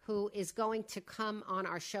 who is going to come on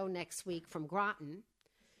our show next week from Groton.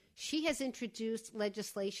 She has introduced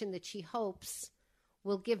legislation that she hopes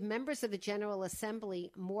will give members of the General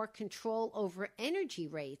Assembly more control over energy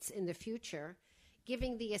rates in the future,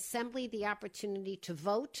 giving the Assembly the opportunity to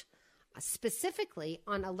vote specifically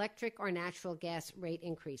on electric or natural gas rate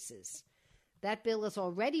increases. That bill has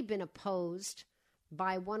already been opposed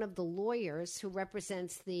by one of the lawyers who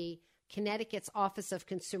represents the Connecticut's Office of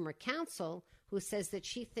Consumer Counsel, who says that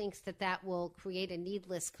she thinks that will create a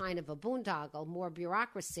needless kind of a boondoggle, more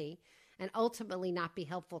bureaucracy, and ultimately not be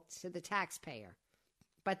helpful to the taxpayer.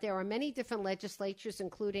 But there are many different legislatures,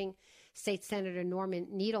 including State Senator Norman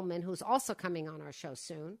Needleman, who's also coming on our show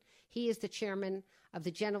soon. He is the chairman of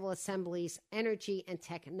the General Assembly's Energy and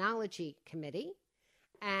Technology Committee,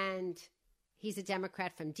 and he's a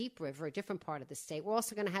Democrat from Deep River, a different part of the state. We're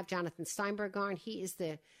also going to have Jonathan Steinberg on. He is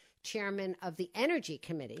the chairman of the Energy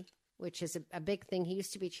Committee, which is a big thing. He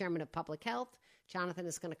used to be chairman of Public Health. Jonathan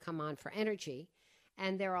is going to come on for energy.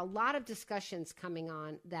 And there are a lot of discussions coming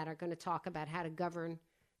on that are going to talk about how to govern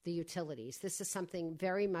the utilities. This is something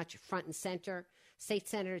very much front and center. State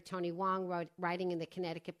Senator Tony Wong writing in the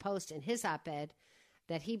Connecticut Post in his op-ed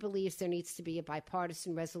that he believes there needs to be a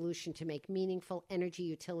bipartisan resolution to make meaningful energy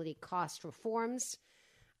utility cost reforms.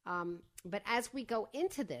 But as we go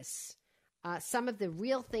into this, some of the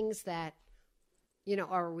real things that,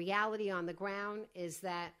 are a reality on the ground is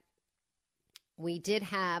that we did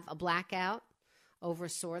have a blackout over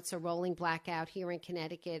sorts, a rolling blackout here in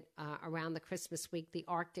Connecticut around the Christmas week, the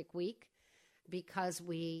Arctic week, because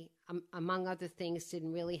we, among other things,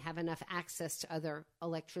 didn't really have enough access to other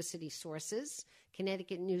electricity sources.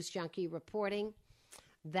 Connecticut News Junkie reporting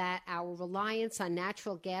that our reliance on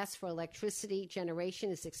natural gas for electricity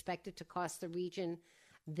generation is expected to cost the region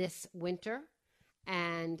this winter.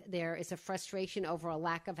 And there is a frustration over a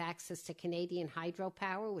lack of access to Canadian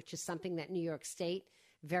hydropower, which is something that New York State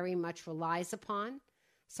very much relies upon.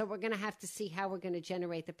 So we're going to have to see how we're going to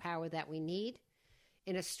generate the power that we need.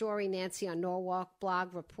 In a story, Nancy on Norwalk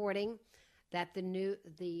blog reporting that the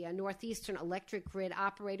Northeastern Electric Grid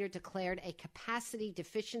operator declared a capacity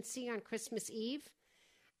deficiency on Christmas Eve.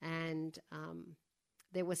 And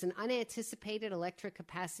there was an unanticipated electric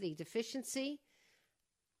capacity deficiency.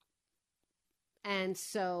 And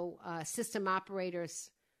so system operators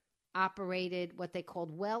operated what they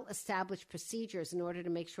called well-established procedures in order to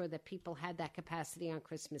make sure that people had that capacity on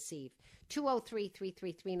Christmas Eve.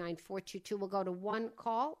 203-333-9422. We'll go to one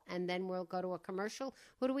call, and then we'll go to a commercial.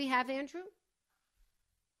 Who do we have, Andrew?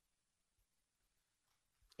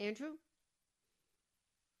 Andrew?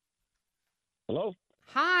 Hello?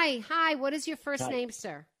 Hi. What is your first name,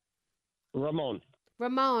 sir? Ramon.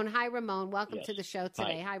 Ramon. Hi, Ramon. Welcome Yes. to the show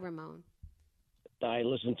today. Hi. Hi, Ramon. I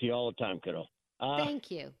listen to you all the time, kiddo.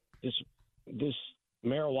 Thank you. This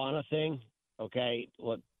marijuana thing, okay,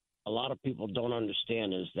 what a lot of people don't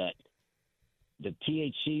understand is that the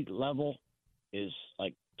THC level is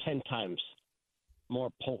like 10 times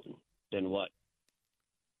more potent than what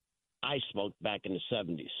I smoked back in the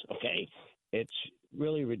 70s, okay? It's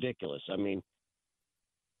really ridiculous. I mean,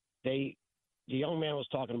 the young man was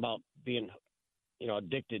talking about being,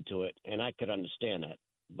 addicted to it, and I could understand that.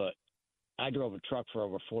 But I drove a truck for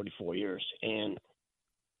over 44 years, and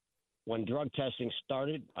when drug testing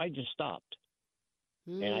started, I just stopped.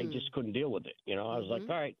 And I just couldn't deal with it. I was like,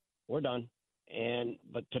 all right, we're done.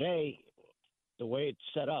 But today, the way it's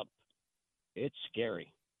set up, it's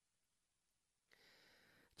scary.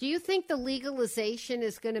 Do you think the legalization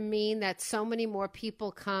is going to mean that so many more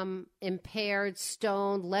people come impaired,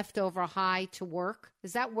 stoned, leftover high to work?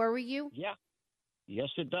 Does that worry you? Yeah. Yes,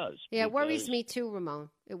 it does. Yeah, it worries me too, Ramon.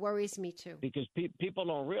 It worries me too. Because people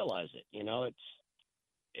don't realize it.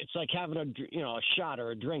 It's like having a shot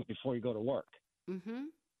or a drink before you go to work.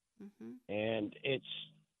 And it's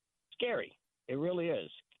scary. It really is.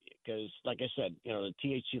 Because, like I said, the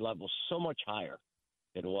THC level is so much higher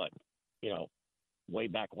than what, way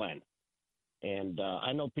back when. And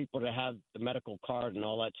I know people that have the medical card and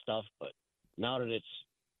all that stuff, but now that it's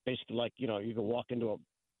basically like, you can walk into a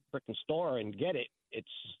freaking store and get it, it's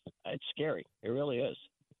scary. It really is.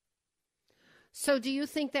 So do you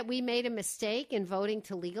think that we made a mistake in voting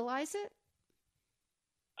to legalize it?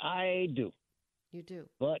 I do. You do.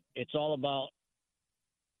 But it's all about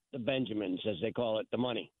the Benjamins, as they call it, the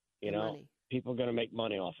money. Money. People are going to make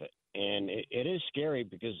money off it. And it is scary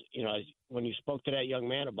because, when you spoke to that young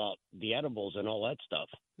man about the edibles and all that stuff,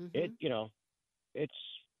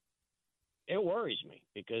 it worries me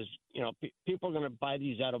because, people are going to buy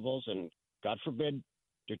these edibles and God forbid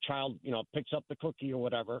their child, picks up the cookie or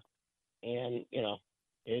whatever. And,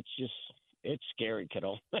 it's scary,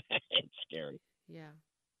 kiddo. It's scary. Yeah.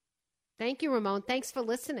 Thank you, Ramon. Thanks for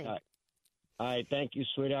listening. All right. Thank you,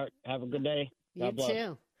 sweetheart. Have a good day. God bless. You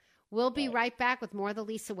too. We'll be right back with more of the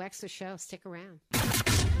Lisa Wexler Show. Stick around.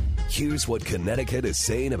 Here's what Connecticut is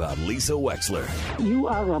saying about Lisa Wexler. You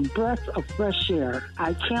are a breath of fresh air.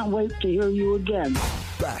 I can't wait to hear you again.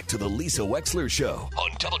 Back to the Lisa Wexler Show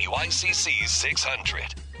on WICC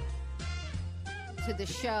 600. To the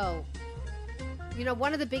show.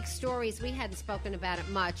 One of the big stories, we hadn't spoken about it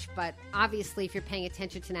much, but obviously if you're paying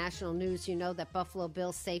attention to national news, you know that Buffalo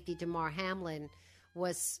Bills safety DeMar Hamlin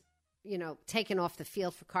was, taken off the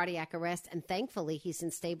field for cardiac arrest, and thankfully he's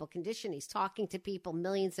in stable condition. He's talking to people.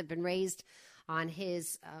 Millions have been raised on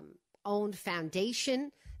his own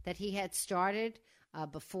foundation that he had started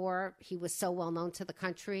before he was so well known to the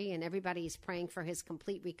country, and everybody is praying for his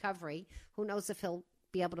complete recovery. Who knows if he'll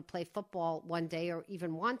be able to play football one day or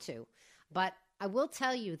even want to. But I will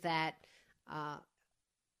tell you that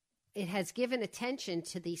it has given attention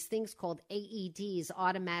to these things called AEDs,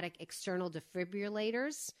 automatic external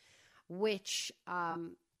defibrillators, which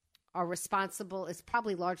are responsible, is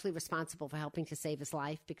probably largely responsible for helping to save his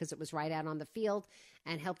life because it was right out on the field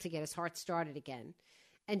and helped to get his heart started again.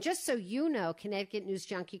 And just so you know, Connecticut News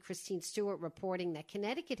Junkie Christine Stewart reporting that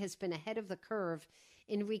Connecticut has been ahead of the curve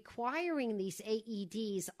in requiring these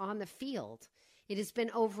AEDs on the field. It has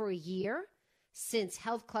been over a year since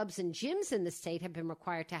health clubs and gyms in the state have been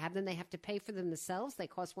required to have them. They have to pay for them themselves. They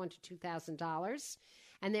cost $1,000 to $2,000.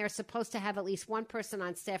 And they're supposed to have at least one person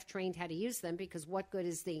on staff trained how to use them, because what good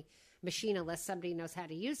is the machine unless somebody knows how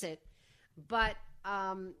to use it? But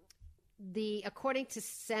according to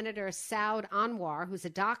Senator Saud Anwar, who's a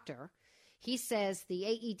doctor, he says the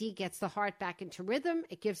AED gets the heart back into rhythm.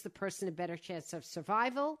 It gives the person a better chance of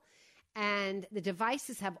survival. And the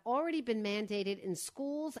devices have already been mandated in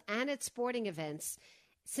schools and at sporting events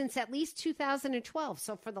since at least 2012.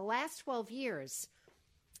 So for the last 12 years,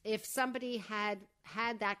 if somebody had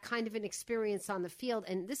that kind of an experience on the field,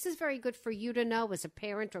 and this is very good for you to know as a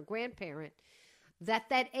parent or grandparent,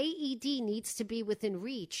 that AED needs to be within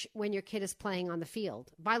reach when your kid is playing on the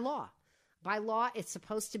field. By law. By law, it's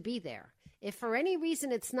supposed to be there. If for any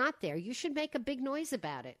reason it's not there, you should make a big noise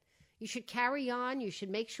about it. You should carry on. You should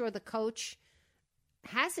make sure the coach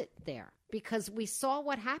has it there, because we saw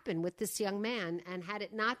what happened with this young man, and had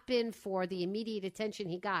it not been for the immediate attention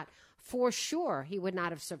he got, for sure he would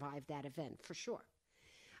not have survived that event, for sure.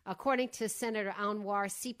 According to Senator Anwar,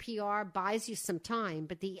 CPR buys you some time,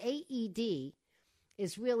 but the AED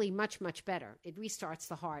is really much, much better. It restarts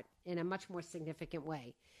the heart in a much more significant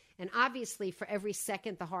way. And obviously, for every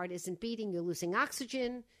second the heart isn't beating, you're losing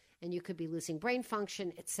oxygen, and you could be losing brain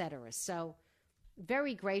function, etc. So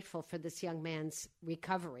very grateful for this young man's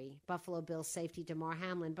recovery, Buffalo Bills safety Damar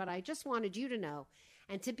Hamlin. But I just wanted you to know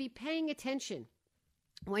and to be paying attention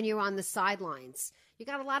when you're on the sidelines. You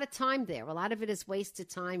got a lot of time there. A lot of it is wasted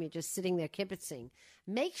time. You're just sitting there kibitzing.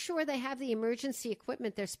 Make sure they have the emergency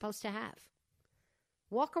equipment they're supposed to have.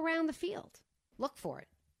 Walk around the field. Look for it.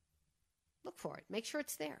 Look for it. Make sure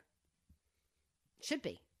it's there. Should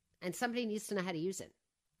be. And somebody needs to know how to use it.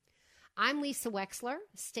 I'm Lisa Wexler.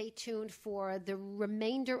 Stay tuned for the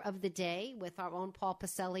remainder of the day with our own Paul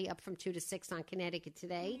Pacelli up from 2 to 6 on Connecticut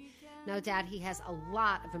Today. No doubt he has a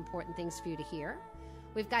lot of important things for you to hear.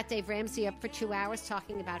 We've got Dave Ramsey up for 2 hours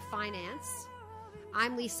talking about finance.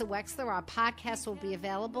 I'm Lisa Wexler. Our podcast will be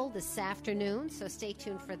available this afternoon, so stay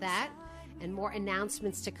tuned for that. And more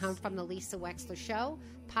announcements to come from the Lisa Wexler Show.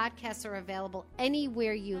 Podcasts are available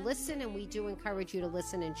anywhere you listen, and we do encourage you to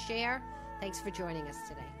listen and share. Thanks for joining us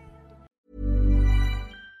today.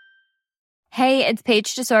 Hey, it's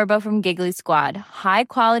Paige DeSorbo from Giggly Squad. High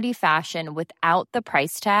quality fashion without the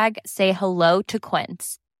price tag. Say hello to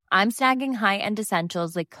Quince. I'm snagging high-end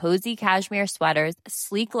essentials like cozy cashmere sweaters,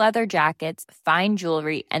 sleek leather jackets, fine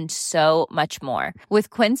jewelry, and so much more. With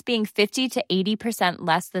Quince being 50 to 80%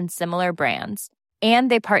 less than similar brands.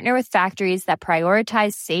 And they partner with factories that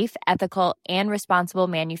prioritize safe, ethical, and responsible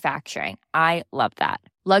manufacturing. I love that.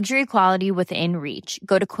 Luxury quality within reach.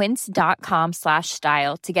 Go to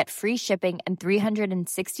quince.com/style to get free shipping and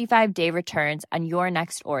 365-day returns on your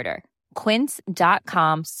next order.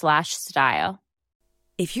 Quince.com/style.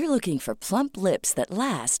 If you're looking for plump lips that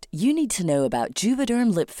last, you need to know about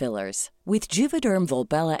Juvederm lip fillers. With Juvederm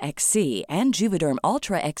Volbella XC and Juvederm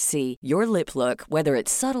Ultra XC, your lip look, whether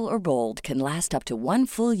it's subtle or bold, can last up to 1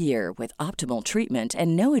 full year with optimal treatment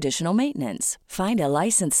and no additional maintenance. Find a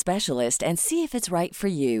licensed specialist and see if it's right for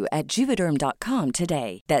you at Juvederm.com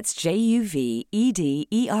today. That's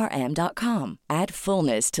JUVEDERM.com. Add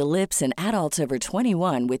fullness to lips in adults over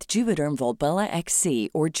 21 with Juvederm Volbella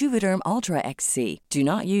XC or Juvederm Ultra XC. Do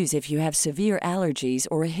not use if you have severe allergies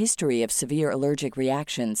or a history of severe allergic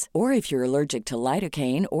reactions, or if you're allergic to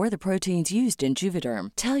lidocaine or the proteins used in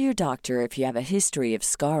Juvederm. Tell your doctor if you have a history of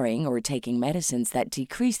scarring or taking medicines that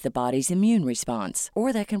decrease the body's immune response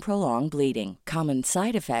or that can prolong bleeding. Common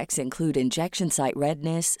side effects include injection site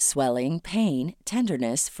redness, swelling, pain,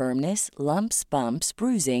 tenderness, firmness, lumps, bumps,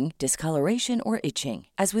 bruising, discoloration, or itching.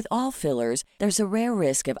 As with all fillers, there's a rare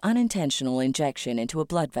risk of unintentional injection into a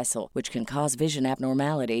blood vessel, which can cause vision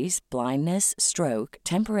abnormalities, blindness, stroke,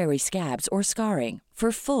 temporary scabs, or scarring.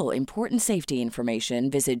 For full, important safety information,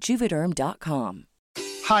 visit Juvederm.com.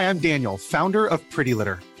 Hi, I'm Daniel, founder of Pretty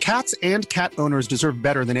Litter. Cats and cat owners deserve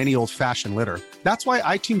better than any old-fashioned litter. That's why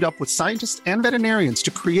I teamed up with scientists and veterinarians to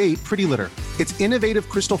create Pretty Litter. Its innovative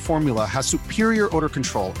crystal formula has superior odor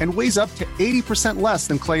control and weighs up to 80% less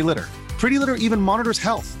than clay litter. Pretty Litter even monitors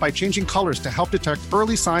health by changing colors to help detect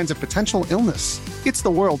early signs of potential illness. It's the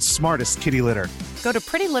world's smartest kitty litter. Go to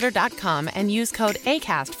prettylitter.com and use code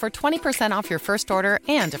ACAST for 20% off your first order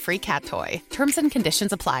and a free cat toy. Terms and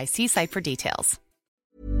conditions apply. See site for details.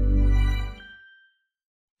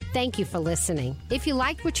 Thank you for listening. If you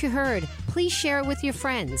liked what you heard, please share it with your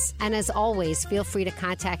friends. And as always, feel free to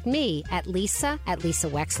contact me at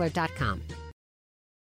lisa@lisawexler.com.